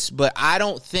for this, but I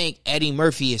don't think Eddie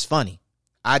Murphy is funny.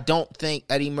 I don't think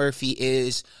Eddie Murphy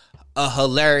is a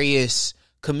hilarious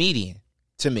comedian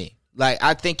to me. Like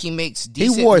I think he makes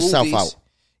decent He wore movies. himself out.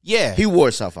 Yeah. He wore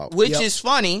himself out. Which is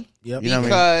funny Yep.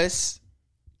 because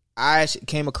I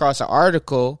came across an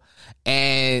article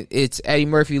and it's Eddie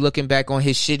Murphy looking back on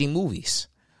his shitty movies.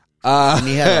 And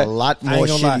he had a lot more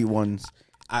shitty ones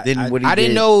than what he did. I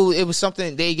didn't know it was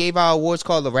something they gave out awards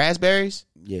called the Raspberries.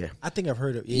 Yeah. I think I've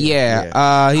heard of it.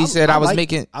 Yeah. He said I was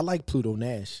making. I like Pluto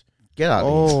Nash. Get out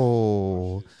of here.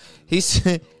 Oh. He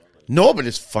said. Norbert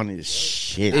is funny as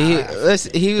shit.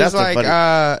 He was like,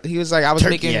 I was Turkey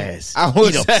making. Ass. I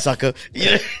was, eat up, sucker.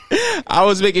 I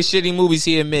was making shitty movies,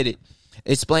 he admitted.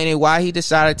 Explaining why he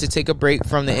decided to take a break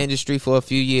from the industry for a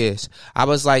few years. I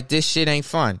was like, this shit ain't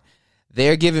fun.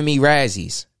 They're giving me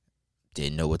Razzies.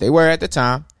 Didn't know what they were at the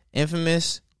time.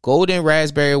 Infamous Golden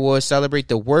Raspberry Awards celebrate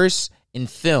the worst in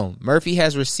film. Murphy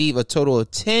has received a total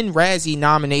of 10 Razzie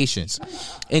nominations,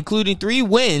 including 3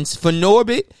 wins for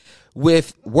Norbit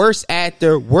with Worst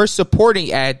Actor, Worst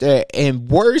Supporting Actor, and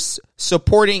Worst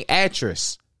Supporting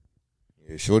Actress.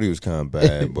 Yeah, Shorty was kind of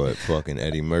bad, but fucking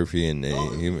Eddie Murphy and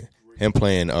him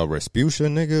playing Rasputia,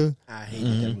 nigga. I hate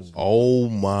that movie. Oh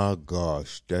my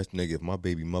gosh, that nigga. If my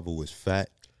baby mother was fat,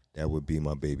 that would be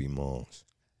my baby mom's.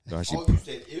 No, You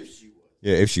said if she was.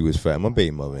 Yeah, if she was fat, my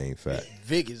baby mother ain't fat.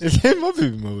 Vic is My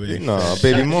baby movie. Nah,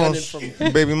 baby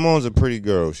mom's a pretty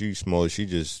girl. She's small. She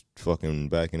just fucking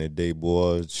back in the day,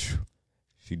 boys.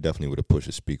 She definitely would have pushed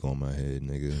a speak on my head,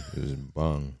 nigga. It was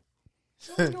bang.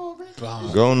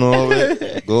 Go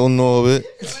Norbit. Go Norbit.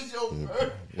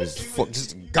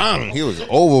 Just gone. He was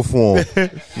over for him.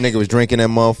 Nigga was drinking that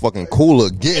motherfucking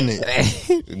cooler, getting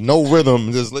it. No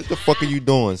rhythm. Just what the fuck are you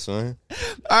doing, son?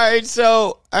 All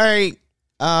right.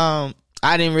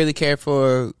 I didn't really care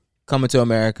for Coming to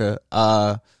America.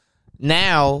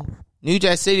 Now, New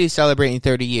Jack City is celebrating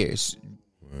 30 years.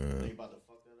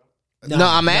 No,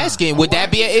 I'm asking, would that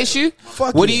be an issue?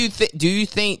 Fuck what yeah. do you think? Do you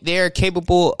think they're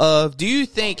capable of? Do you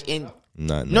think in?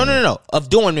 Not No, of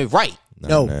doing it right? Not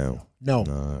No.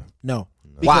 now. No.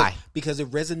 Why? Because it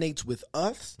resonates with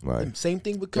us. Right. And same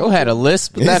thing with Joe had a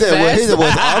lisp He that said, fast.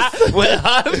 with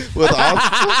us? With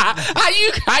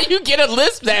us? How you get a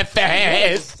lisp that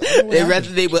fast? They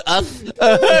resonate with us.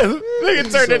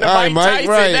 Nigga turned into All right, Mike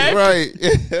Tyson.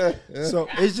 right. So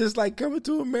it's just like Coming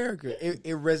to America. It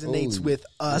resonates with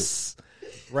us,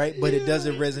 right? But it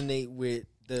doesn't resonate with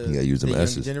You gotta use them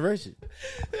S's. Generation.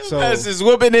 So S is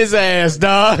whooping his ass,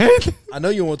 dog. I know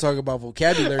you want to talk about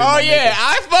vocabulary. Oh yeah,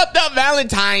 I fucked up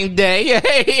Valentine's Day.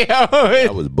 Hey, yo. I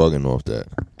was bugging off that.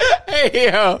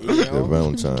 Hey yo, the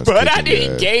Valentine's. But I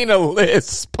didn't gain a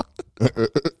lisp.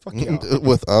 Fuck y'all.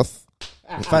 With us.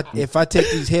 If I take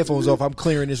these headphones off, I'm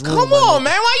clearing this room. Come on,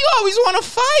 man. Why you always want to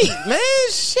fight, man?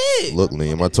 Shit. Look,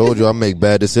 Liam, I told you I make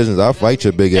bad decisions. I'll fight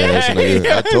your big ass. Nigga.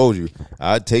 I told you.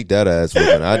 I'd take that ass with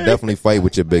me. I'd definitely fight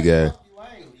with your big ass.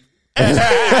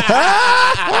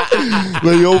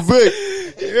 Like, yo, Vic.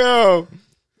 Yo.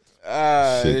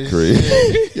 Shit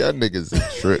crazy. Y'all niggas a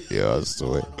trip, yo. I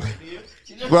swear.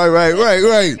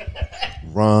 Right.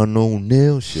 Ron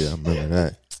O'Neal shit. I remember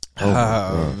that.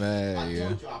 Oh man,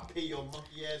 yeah.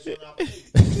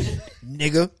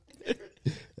 Nigga.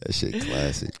 That shit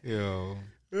classic. Yo.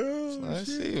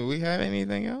 Let's see. We have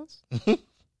anything else?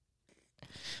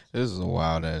 This is a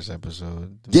wild ass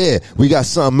episode. Yeah, we got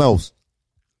something else.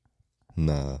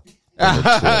 Nah.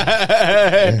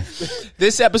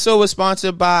 This episode was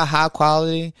sponsored by High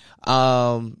Quality.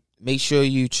 Make sure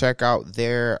you check out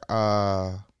their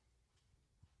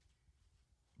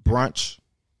brunch.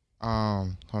 Hold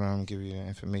on, I'm gonna give you the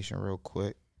information real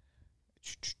quick.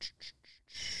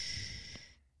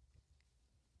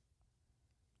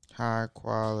 High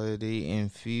Quality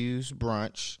Infused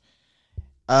Brunch.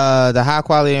 The High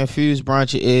Quality Infused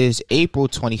Brunch is April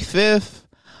 25th.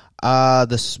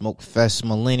 The Smoke Fest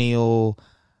Millennial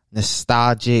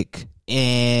Nostalgic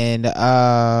and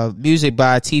music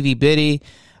by TV Biddy.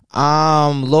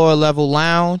 Lower Level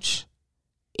Lounge,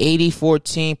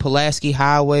 8014 Pulaski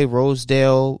Highway,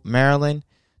 Rosedale, Maryland,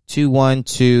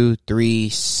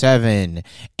 21237.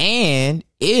 And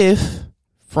if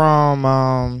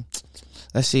from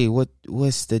let's see,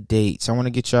 what's the dates? I want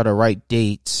to get y'all the right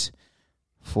dates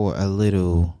for a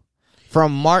little.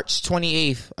 From March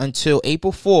 28th until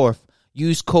April 4th,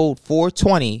 use code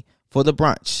 420 for the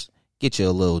brunch. Get you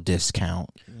a little discount,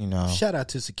 you know. Shout out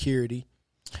to security.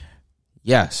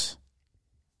 Yes.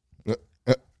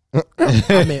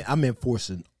 I'm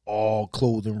enforcing all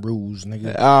clothing rules,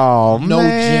 nigga. Oh, no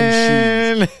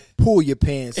man. gym shoes. Pull your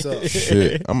pants up.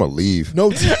 Shit, I'm gonna leave. No.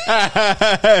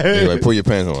 Like, pull your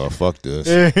pants on. Fuck this.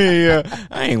 Yeah.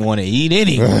 I ain't want to eat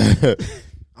anyway.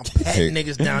 I'm patting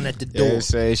niggas down at the door. Yeah,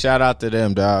 say shout out to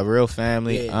them, dog. Real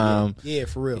family. Yeah,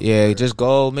 for real. Yeah, for real. just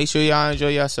go. Make sure y'all enjoy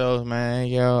yourselves, man.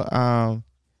 Yo,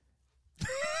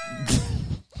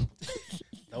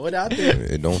 throw it out there.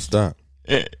 It don't stop.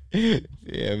 Yeah,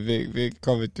 Vic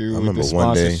coming through I with the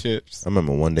sponsorships. I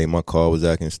remember one day my car was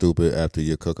acting stupid after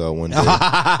your cookout one day. And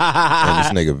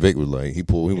this nigga Vic was like, he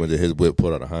went to his whip,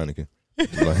 pulled out a Heineken.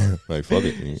 Like fuck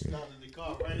it.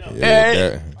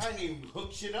 Yeah, I didn't even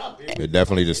hook shit up. it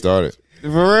definitely just started. For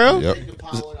real? Yep.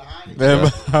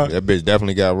 That bitch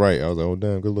definitely got right. I was like, oh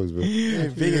damn, good looks,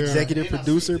 Vic. Big executive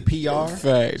producer, PR,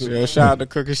 Facts. Yo, shout out to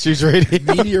Crooked Streets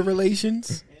Radio. media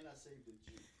relations.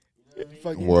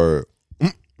 Word.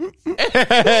 Y'all gonna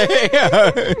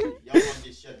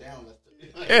get shut down.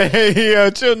 Yo,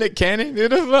 chill, Nick Cannon. Who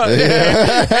the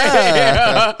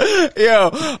fuck? Yo,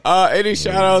 any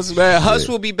shout outs, man? Huss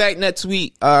will be back next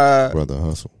week. Brother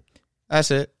Hustle.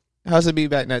 That's it. Huss will be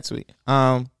back next week.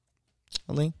 Aline?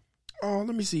 Oh,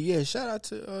 let me see. Yeah, shout out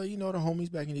to the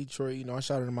homies back in Detroit. You know, I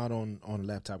shouted them out on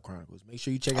Laptop Chronicles. Make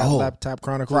sure you check out Laptop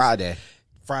Chronicles.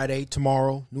 Friday,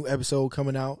 tomorrow, new episode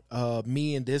coming out.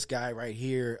 Me and this guy right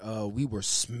here, we were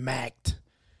smacked,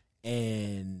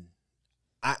 and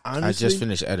I honestly, I just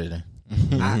finished editing.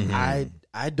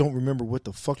 I don't remember what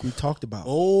the fuck we talked about.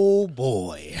 Oh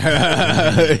boy.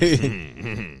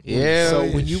 Yeah.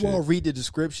 So when you all read the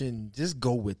description, just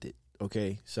go with it.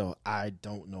 Okay. So I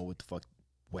don't know what the fuck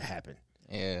what happened.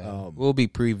 Yeah. We'll be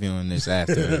previewing this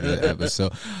after the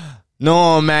episode.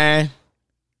 No, man.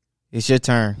 It's your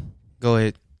turn. Go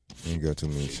ahead. You got too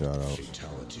many shout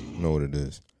outs. You know what it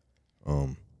is.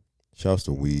 Shouts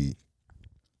to Weed.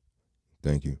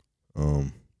 Thank you.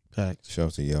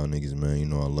 Shouts to y'all niggas, man. You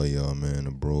know I love y'all, man.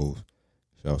 The bros.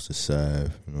 Shouts to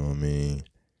Sav. You know what I mean?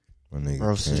 My nigga.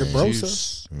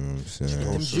 Jabrosa. You know what I'm saying?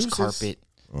 Jabrosa's carpet.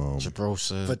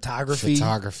 Jabrosa. Photography.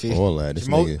 All that. This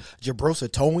nigga.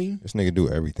 Jabrosa towing. This nigga do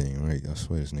everything, right? I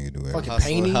swear this nigga do everything. Fucking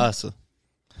painting. Hustle.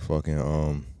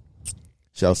 Fucking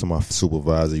shouts to my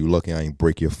supervisor. You lucky I ain't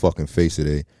break your fucking face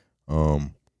today.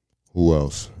 Who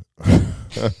else?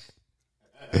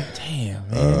 Damn,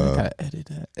 man. I gotta edit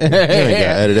that. He ain't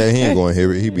gotta edit that. He ain't gonna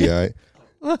hear it. He be all right.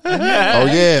 Oh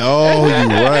yeah. Oh, you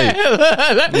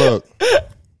right. Look,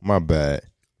 my bad.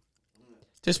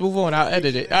 Just move on. I'll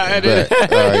edit it. All right.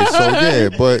 So yeah,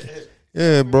 but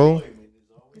yeah, bro.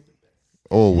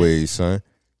 Always, son.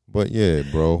 But yeah,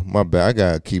 bro, my bad. I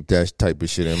gotta keep that type of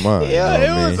shit in mind. Yeah, you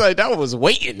know it was like that was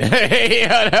waiting.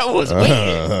 Yeah, that was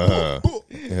waiting.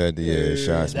 Had the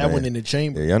shots. That one in the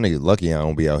chamber. Yeah, y'all niggas lucky I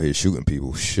don't be out here shooting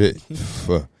people. Shit.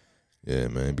 Yeah,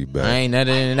 man, be back. I ain't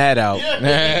editing that out.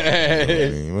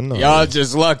 Y'all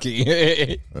just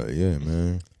lucky. Yeah,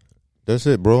 man. That's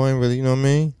it, bro. I ain't really, you know what I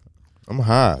mean? I'm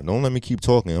high. Don't let me keep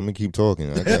talking. I'm gonna keep talking.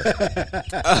 All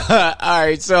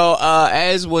right. So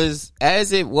as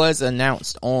it was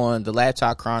announced on the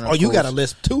Laptop Chronicles. Oh, you got a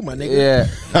list too, my nigga. Yeah.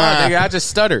 Nigga, I just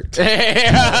stuttered. Hey,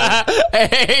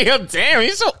 damn,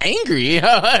 you're so angry.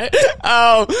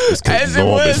 It's because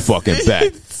Norm is fucking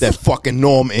back. That fucking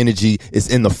Norm energy is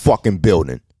in the fucking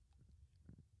building.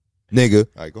 Nigga.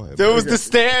 All right, go ahead. There was the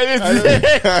stand.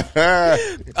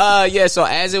 Yeah, so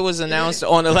as it was announced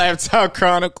on the Laptop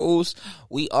Chronicles,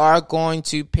 we are going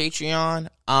to Patreon.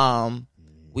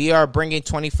 We are bringing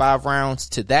 25 rounds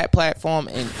to that platform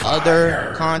and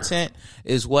other content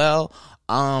as well.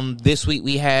 This week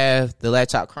we have the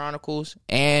Laptop Chronicles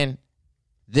and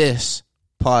this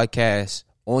podcast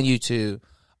on YouTube.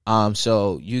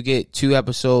 So you get 2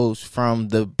 episodes from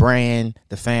the brand,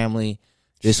 the family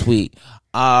this week.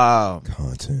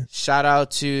 Content. Shout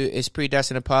out to It's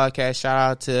Predestined Podcast. Shout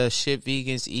out to Shit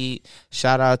Vegans Eat.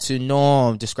 Shout out to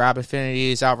Norm. Describe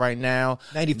Infinity is out right now.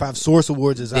 95 Source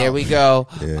Awards is out. There we go.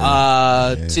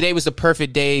 Yeah. Today was the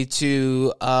perfect day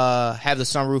to have the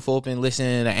sunroof open,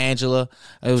 listening to Angela.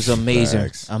 It was amazing.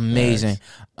 Facts. Amazing.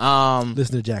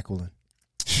 Listen to Jacqueline.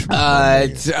 My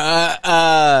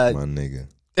nigga.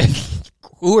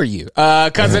 Who are you?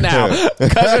 Cousin Al.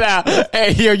 Cousin Al.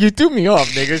 Hey, yo, you threw me off,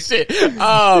 nigga. Shit.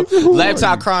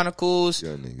 Laptop Chronicles,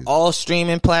 all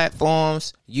streaming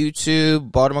platforms,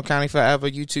 YouTube, Baltimore County Forever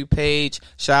YouTube page.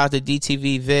 Shout out to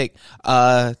DTV Vic.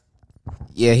 Yeah,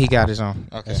 he got his own.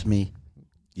 Okay. That's me.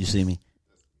 You see me?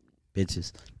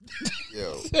 Bitches.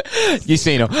 Yo. You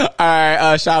seen him. All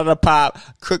right, shout out to Pop,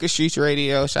 Crooked Streets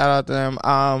Radio, shout out to them.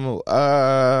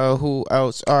 Who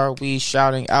else are we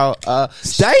shouting out?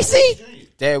 Stacy?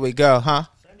 There we go, huh?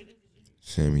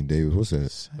 Sammy Davis, what's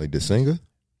that? Like the singer?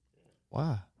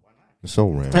 Why? It's so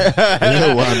random.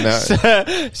 Why not?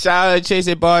 Shout out to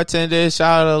Chasing Bartender.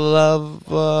 Shout out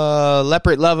to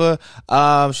Leopard Lover.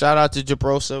 Shout out to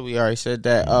Jabrosa. We already said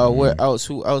that. Where else?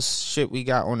 Who else? Shit, we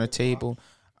got on the table.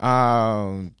 We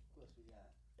got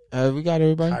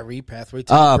everybody. Kyrie, Pathway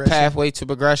to Progression. Pathway to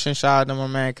Progression. Shout out to my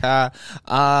man Kai.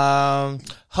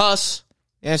 Huss.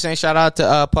 You know what I'm saying? Shout out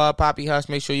to Pod Poppy Huss.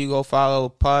 Make sure you go follow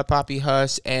Pod Poppy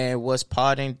Huss and What's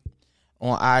Podding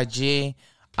on IG.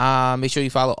 Make sure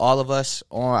you follow all of us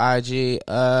on IG.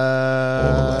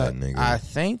 I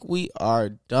think we are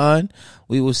done.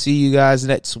 We will see you guys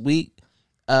next week.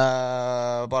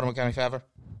 Baltimore County Forever.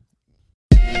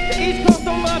 The East Coast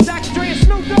don't love Dr. Dre and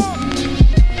Snoop Dogg.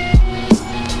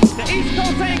 The East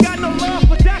Coast ain't got no love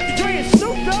for Dr. Dre and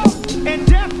Snoop Dogg and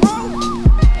Death Row.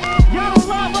 Y'all don't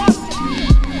love us.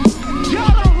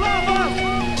 Y'all don't love us.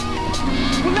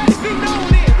 Well, let it be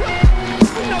known then.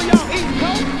 We know y'all East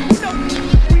Coast. We know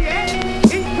we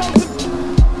at East Coast.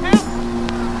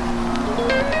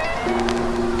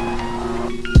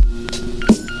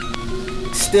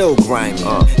 Still grinding.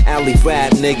 Alley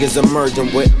rap niggas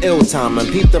emerging with ill timing.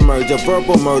 Peep the merger,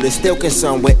 verbal murder, still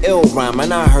concerned with ill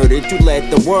rhyming. I heard it, you let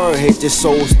the word hit your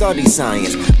soul, study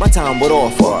science. My time would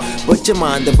offer, but your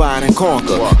mind divide and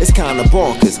conquer. It's kinda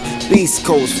bonkers. Beast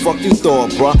Coast, fuck you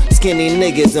thought, bruh. Skinny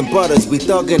niggas and butters, we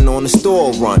thuggin' on the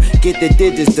store run. Get the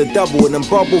digits to double and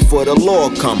bubble for the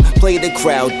Lord come. Play the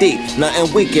crowd deep,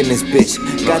 nothing weak in this bitch.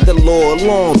 Got the law of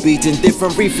Long Beach and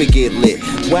different reefer get lit.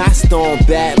 Where I storm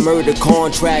bad murder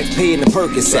contracts, paying the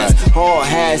Percocets. Hard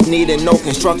hats needing no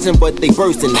construction, but they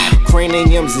bursting out.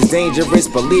 Craniums is dangerous,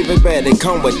 believe it better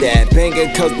come with that.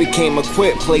 Banger cause we came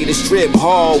equipped, play the strip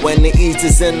hard when the East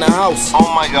is in the house.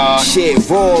 Oh my god. Shit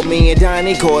raw, me and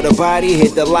Donnie caught a body,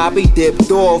 hit the lobby,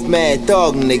 dipped off, mad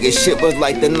dog nigga. Shit was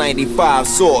like the 95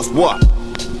 sauce, what?